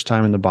the first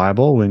time in the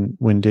Bible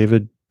when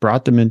David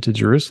brought them into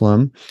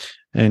Jerusalem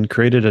and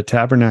created a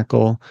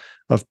tabernacle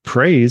of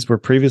praise where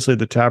previously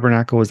the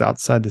tabernacle was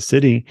outside the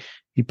city.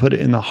 He put it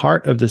in the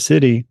heart of the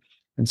city.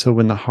 And so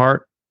when the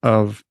heart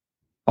of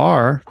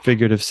our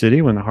figurative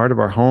city, when the heart of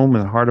our home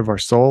and the heart of our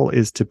soul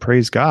is to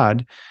praise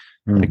God,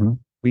 like,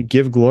 we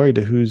give glory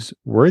to who's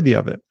worthy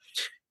of it.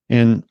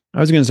 And I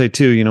was going to say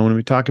too, when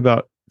we talk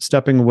about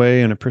stepping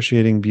away and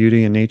appreciating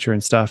beauty and nature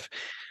and stuff,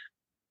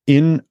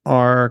 in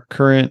our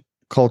current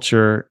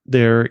culture,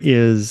 there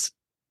is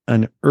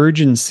an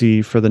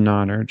urgency for the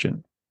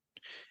non-urgent.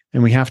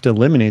 And we have to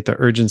eliminate the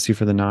urgency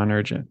for the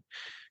non-urgent,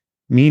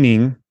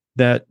 meaning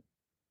that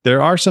there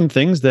are some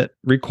things that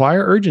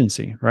require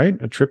urgency, right?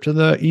 A trip to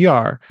the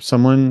ER,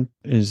 someone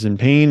is in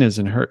pain, is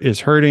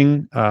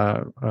hurting,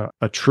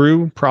 a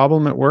true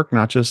problem at work,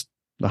 not just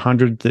the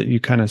 100 that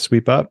you kind of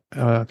sweep up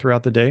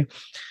throughout the day.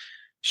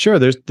 Sure,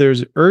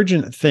 there's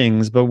urgent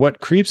things, but what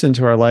creeps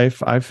into our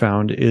life, I've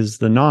found, is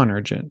the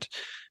non-urgent.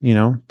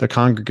 The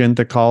congregant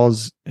that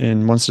calls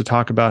and wants to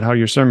talk about how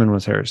your sermon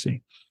was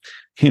heresy.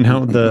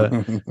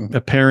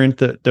 The parent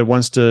that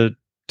wants to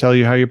tell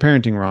you how you're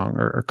parenting wrong,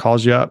 or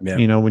calls you up,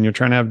 when you're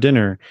trying to have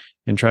dinner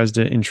and tries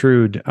to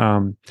intrude.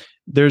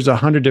 There's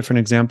 100 different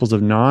examples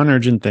of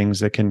non-urgent things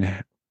that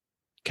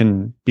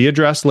can be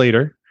addressed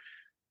later.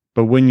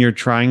 But when you're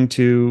trying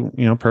to,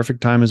 perfect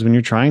time is when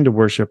you're trying to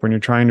worship, when you're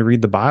trying to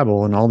read the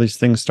Bible, and all these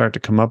things start to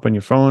come up on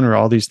your phone, or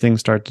all these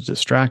things start to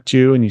distract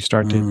you, and you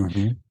start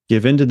to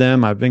give into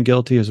them. I've been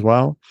guilty as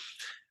well,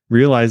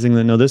 realizing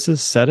that, no, this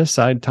is set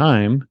aside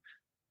time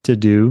to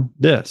do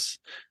this.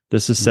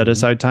 This is set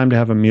aside time to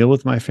have a meal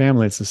with my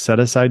family. It's a set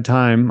aside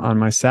time on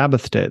my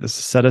Sabbath day. This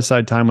is set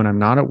aside time when I'm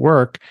not at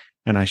work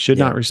and I should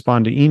not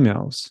respond to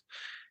emails.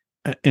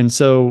 And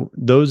so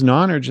those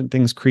non-urgent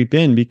things creep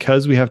in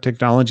because we have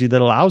technology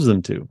that allows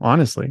them to,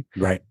 honestly.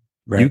 Right.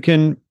 You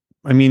can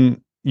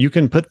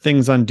put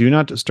things on do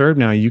not disturb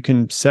now. You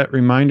can set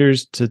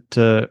reminders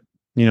to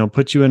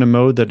put you in a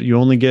mode that you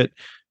only get,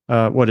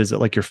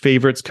 like your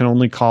favorites can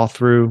only call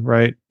through,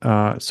 right?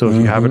 So if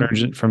you have an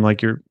urgent from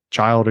like your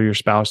child or your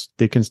spouse,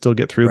 they can still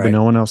get through, but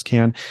no one else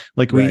can.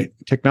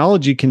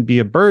 Technology can be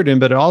a burden,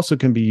 but it also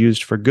can be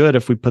used for good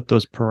if we put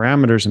those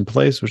parameters in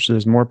place, which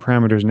there's more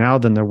parameters now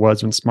than there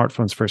was when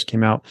smartphones first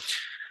came out.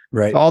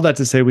 Right. All that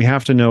to say, we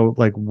have to know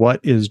like what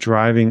is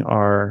driving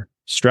our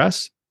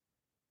stress,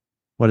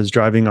 what is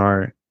driving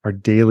our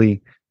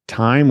daily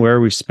time, where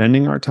are we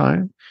spending our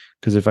time?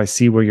 Because if I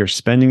see where you're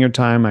spending your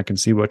time, I can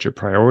see what your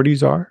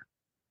priorities are.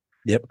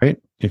 Yep. Right.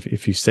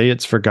 If you say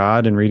it's for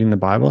God and reading the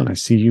Bible, and I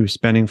see you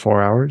spending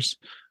 4 hours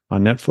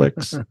on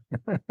Netflix,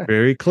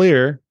 very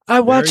clear. I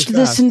watched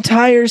this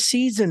entire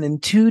season in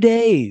 2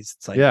 days.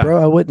 It's like,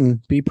 bro, I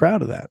wouldn't be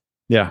proud of that.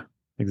 Yeah,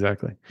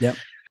 exactly. Yep.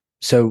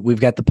 So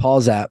we've got the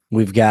Pause app.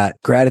 We've got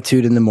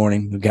gratitude in the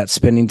morning. We've got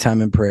spending time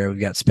in prayer.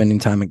 We've got spending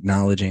time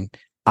acknowledging.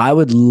 I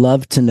would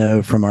love to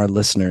know from our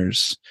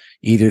listeners,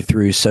 either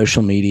through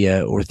social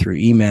media or through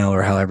email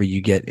or however you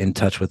get in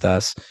touch with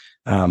us.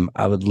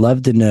 I would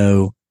love to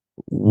know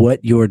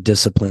what your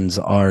disciplines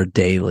are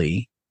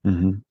daily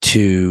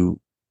to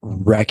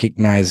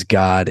recognize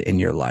God in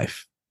your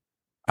life.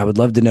 I would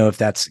love to know if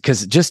that's,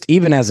 because just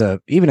even as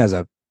a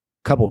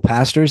couple of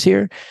pastors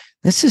here,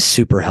 this is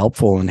super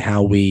helpful in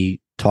how we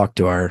talk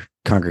to our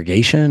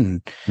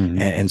congregation.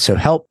 And so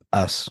help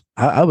us.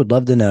 I would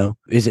love to know,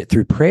 is it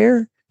through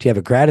prayer? Do you have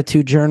a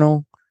gratitude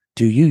journal?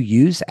 Do you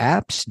use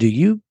apps? Do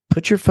you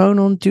put your phone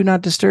on Do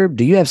Not Disturb?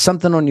 Do you have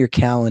something on your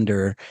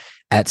calendar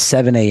at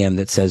 7 a.m.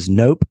 that says,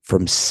 nope,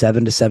 from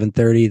 7 to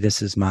 7:30,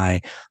 this is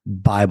my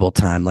Bible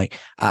time? Like,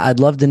 I'd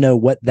love to know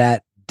what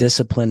that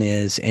discipline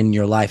is in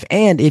your life.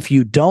 And if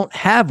you don't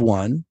have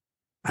one,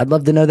 I'd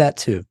love to know that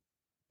too.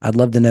 I'd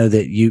love to know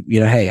that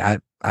hey,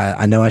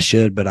 I know I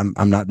should, but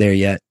I'm not there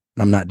yet.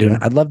 I'm not doing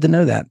it. I'd love to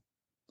know that.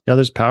 Yeah,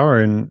 there's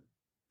power in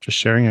just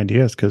sharing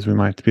ideas, because we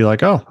might be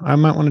like, oh, I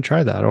might want to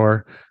try that.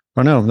 Or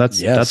Oh no,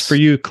 that's for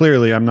you.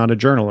 Clearly, I'm not a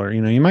journaler.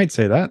 You might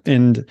say that,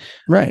 and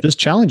just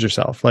challenge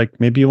yourself. Like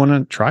maybe you want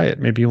to try it.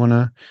 Maybe you want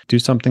to do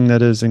something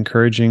that is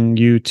encouraging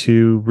you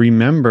to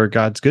remember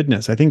God's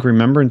goodness. I think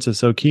remembrance is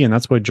so key, and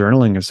that's why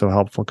journaling is so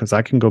helpful, because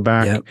I can go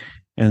back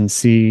and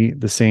see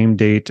the same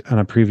date on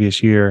a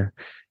previous year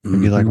and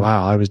be like,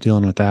 wow, I was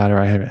dealing with that, or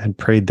I had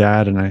prayed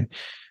that, and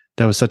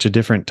that was such a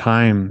different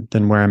time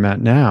than where I'm at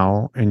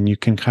now. And you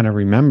can kind of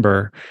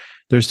remember.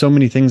 There's so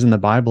many things in the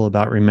Bible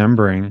about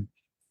remembering.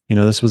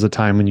 This was a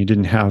time when you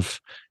didn't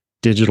have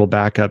digital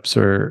backups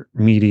or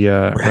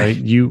media, right?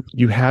 You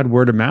had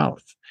word of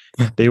mouth.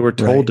 They were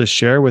told to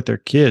share with their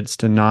kids,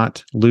 to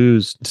not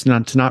lose,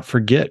 to not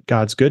forget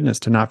God's goodness,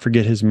 to not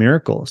forget his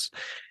miracles.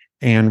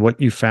 And what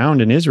you found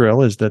in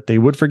Israel is that they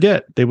would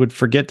forget. They would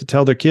forget to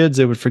tell their kids.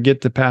 They would forget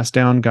to pass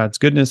down God's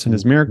goodness and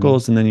his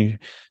miracles. And then you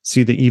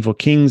see the evil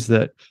kings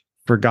that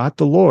forgot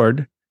the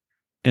Lord.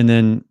 And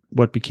then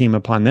what became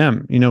upon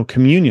them?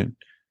 Communion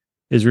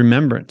is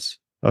remembrance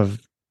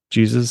of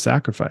Jesus'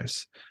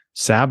 sacrifice.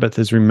 Sabbath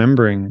is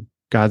remembering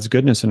God's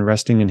goodness and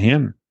resting in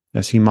him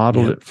as he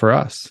modeled it for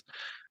us.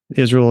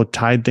 Israel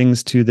tied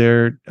things to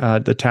their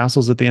the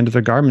tassels at the end of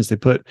their garments. They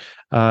put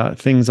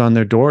things on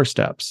their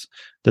doorsteps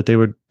that they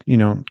would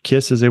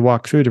kiss as they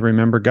walk through to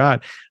remember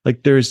God.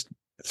 Like there's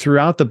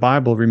throughout the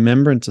Bible,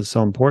 remembrance is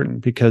so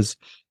important, because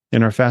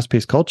in our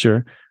fast-paced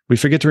culture, we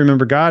forget to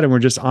remember God, and we're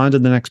just on to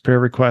the next prayer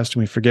request,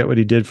 and we forget what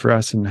he did for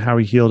us and how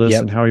he healed us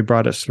and how he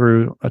brought us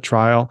through a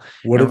trial.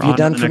 What have you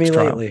done for me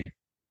lately?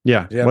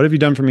 Yeah. What have you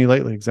done for me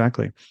lately?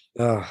 Exactly.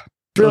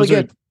 Really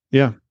good.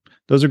 Yeah.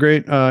 Those are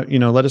great.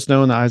 Let us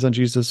know in the Eyes on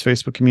Jesus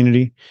Facebook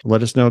community.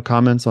 Let us know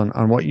comments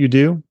on what you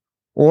do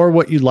or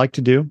what you'd like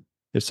to do.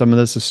 If some of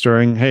this is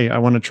stirring, hey, I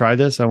want to try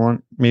this. I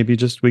want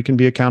we can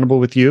be accountable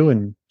with you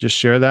and just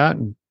share that.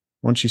 And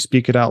once you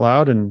speak it out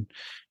loud, and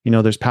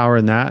there's power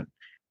in that.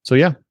 So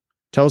yeah,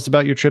 tell us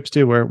about your trips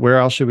too. Where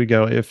else should we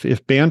go?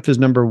 If Banff is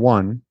number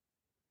one,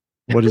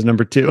 what is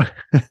number two?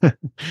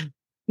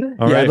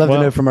 I'd love to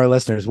know from our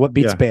listeners. What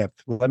beats Banff?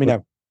 Let me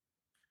know.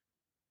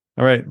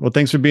 All right. Well,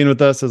 thanks for being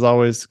with us. As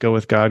always, go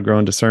with God, grow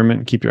in discernment,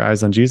 and keep your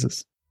eyes on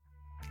Jesus.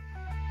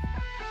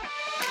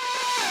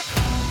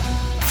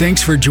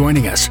 Thanks for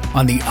joining us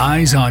on the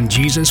Eyes on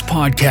Jesus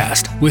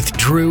podcast with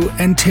Drew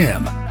and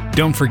Tim.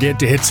 Don't forget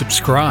to hit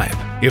subscribe.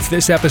 If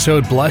this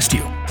episode blessed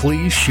you,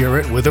 please share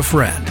it with a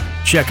friend.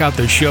 Check out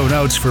the show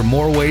notes for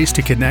more ways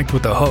to connect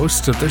with the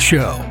hosts of the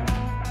show.